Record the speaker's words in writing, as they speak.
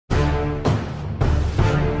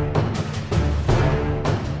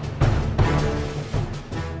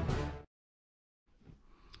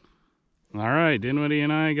All right, Dinwiddie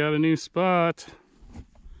and I got a new spot.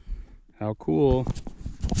 How cool.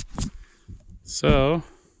 So,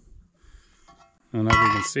 I don't know if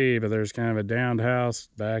you can see, but there's kind of a downed house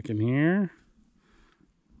back in here.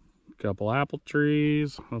 A couple apple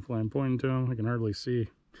trees. Hopefully I'm pointing to them. I can hardly see.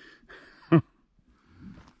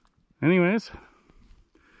 Anyways,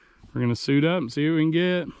 we're gonna suit up and see what we can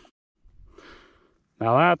get.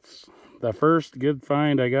 Now that's the first good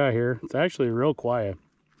find I got here. It's actually real quiet,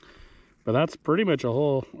 but that's pretty much a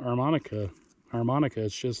whole harmonica.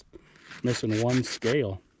 It's just missing one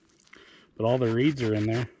scale, but all the reeds are in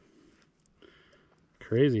there.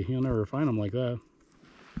 Crazy, you'll never find them like that.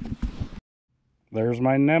 There's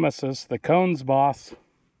my nemesis, the cones boss.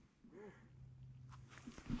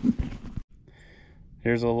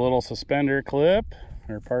 Here's a little suspender clip,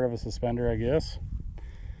 or part of a suspender, I guess.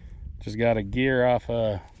 Just got a gear off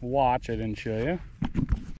a watch I didn't show you.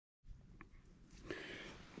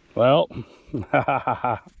 Well,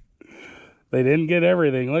 they didn't get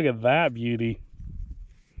everything. Look at that beauty.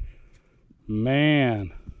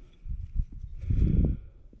 Man.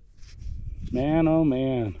 Man, oh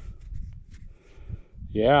man.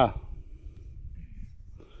 Yeah.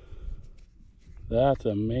 That's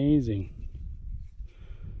amazing.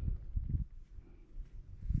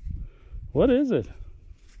 What is it?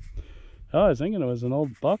 Oh, I was thinking it was an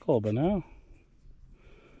old buckle, but now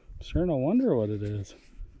I'm starting to wonder what it is.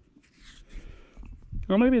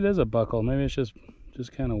 Or maybe it is a buckle. Maybe it's just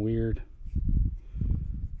kind of weird.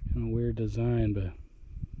 Kind of weird design, but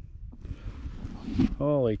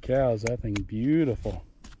holy cow, is that thing beautiful.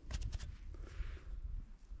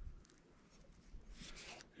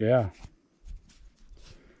 Yeah.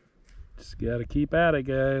 Just gotta keep at it,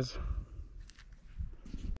 guys.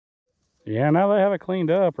 Yeah, now they have it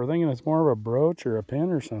cleaned up, we're thinking it's more of a brooch or a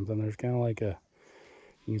pin or something. There's kind of like a,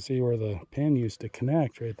 you can see where the pin used to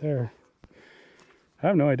connect right there. I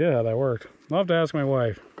have no idea how that worked. I'll have to ask my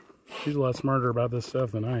wife. She's a lot smarter about this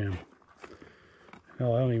stuff than I am.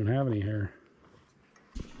 Hell, I don't even have any hair.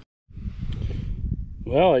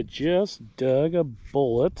 Well, I just dug a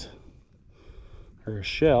bullet, or a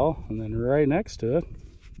shell, and then right next to it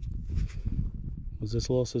was this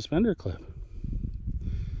little suspender clip.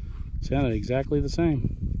 Sounded exactly the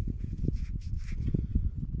same.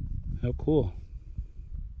 How cool.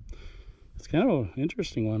 It's kind of an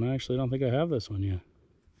interesting one. I actually don't think I have this one yet.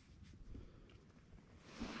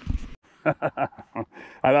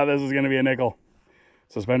 I thought this was going to be a nickel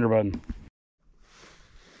suspender button.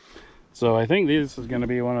 So I think this is going to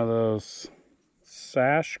be one of those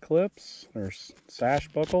sash clips or sash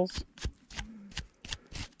buckles.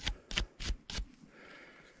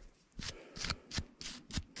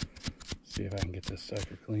 See if I can get this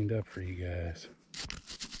sucker cleaned up for you guys.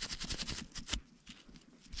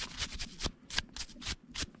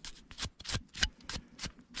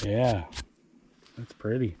 Yeah, that's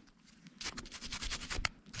pretty.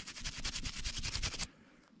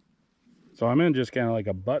 So I'm in just kind of like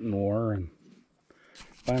a button war and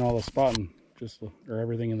find all the spotting, or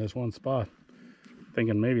everything in this one spot.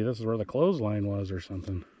 Thinking maybe this is where the clothesline was or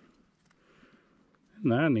something. Isn't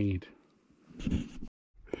that neat?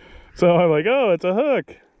 So I'm like, oh, it's a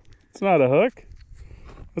hook. It's not a hook.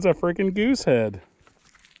 It's a freaking goose head.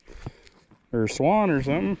 Or swan or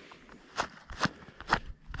something.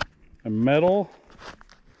 A metal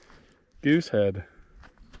goose head.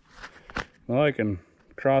 Well, I can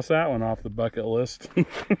cross that one off the bucket list.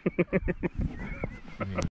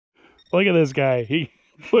 Look at this guy. He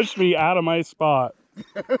pushed me out of my spot.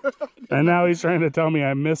 And now he's trying to tell me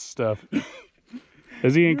I missed stuff.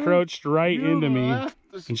 As he encroached right into me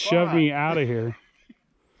and shoved me out of here.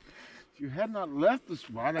 If you had not left the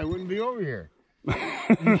spot, I wouldn't be over here.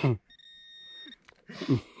 I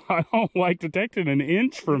don't like detecting an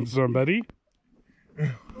inch from somebody.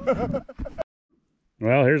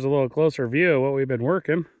 Well, here's a little closer view of what we've been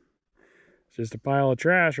working. It's just a pile of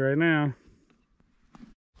trash right now.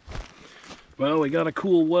 Well, we got a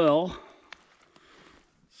cool well.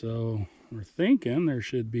 So we're thinking there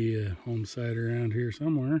should be a Homestead around here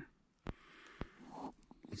somewhere.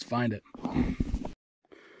 Let's find it.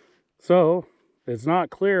 So it's not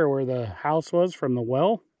clear where the house was from the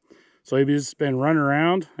well. So we've just been running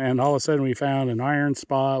around and all of a sudden we found an iron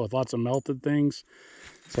spot with lots of melted things.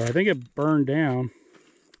 So I think it burned down.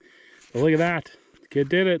 But look at that. The kid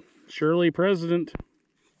did it. Shirley President.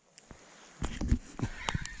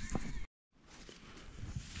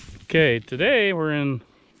 Okay, today we're in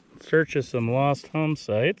search of some lost home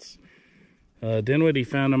sites. Dinwiddie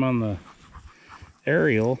found them on the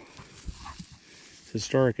aerial,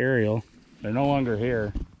 historic aerial. They're no longer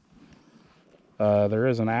here. There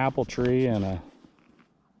is an apple tree and a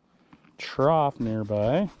trough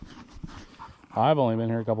nearby. I've only been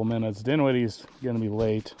here a couple minutes. Dinwiddie's gonna be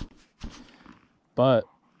late, but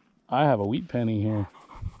I have a wheat penny here.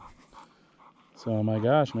 So, oh my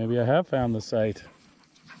gosh, maybe I have found the site.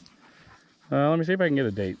 Let me see if I can get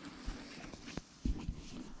a date.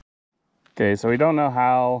 Okay, so we don't know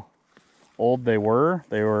how old they were.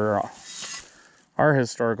 Our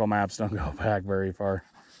historical maps don't go back very far.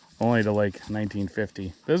 Only to like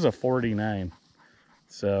 1950. This is a 49.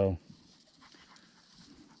 So,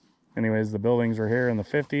 anyways, the buildings were here in the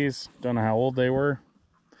 50s. Don't know how old they were.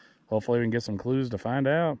 Hopefully we can get some clues to find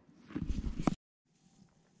out.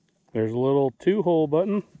 There's a little 2-hole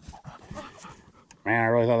button. Man, I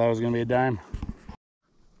really thought that was going to be a dime.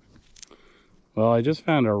 Well, I just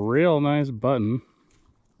found a real nice button.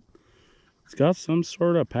 It's got some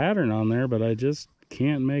sort of pattern on there, but I just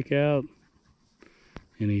can't make out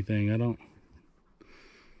anything.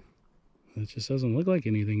 It just doesn't look like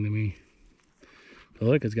anything to me. But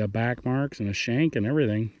look, it's got back marks and a shank and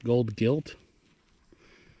everything. Gold gilt.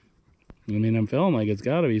 I mean, I'm feeling like it's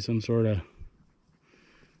got to be some sort of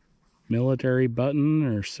military button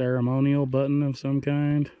or ceremonial button of some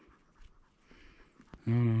kind.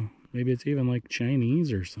 I don't know. Maybe it's even like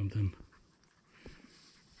Chinese or something.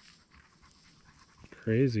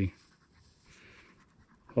 Crazy.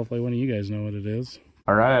 Hopefully one of you guys know what it is.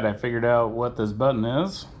 All right, I figured out what this button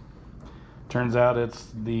is. Turns out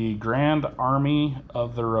it's the Grand Army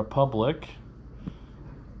of the Republic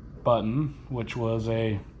button, which was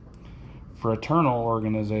a fraternal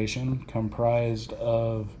organization comprised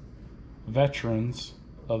of veterans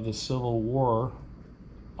of the Civil War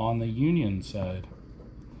on the Union side.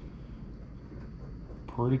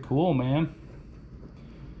 Pretty cool, man.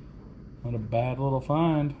 Not a bad little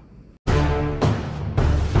find.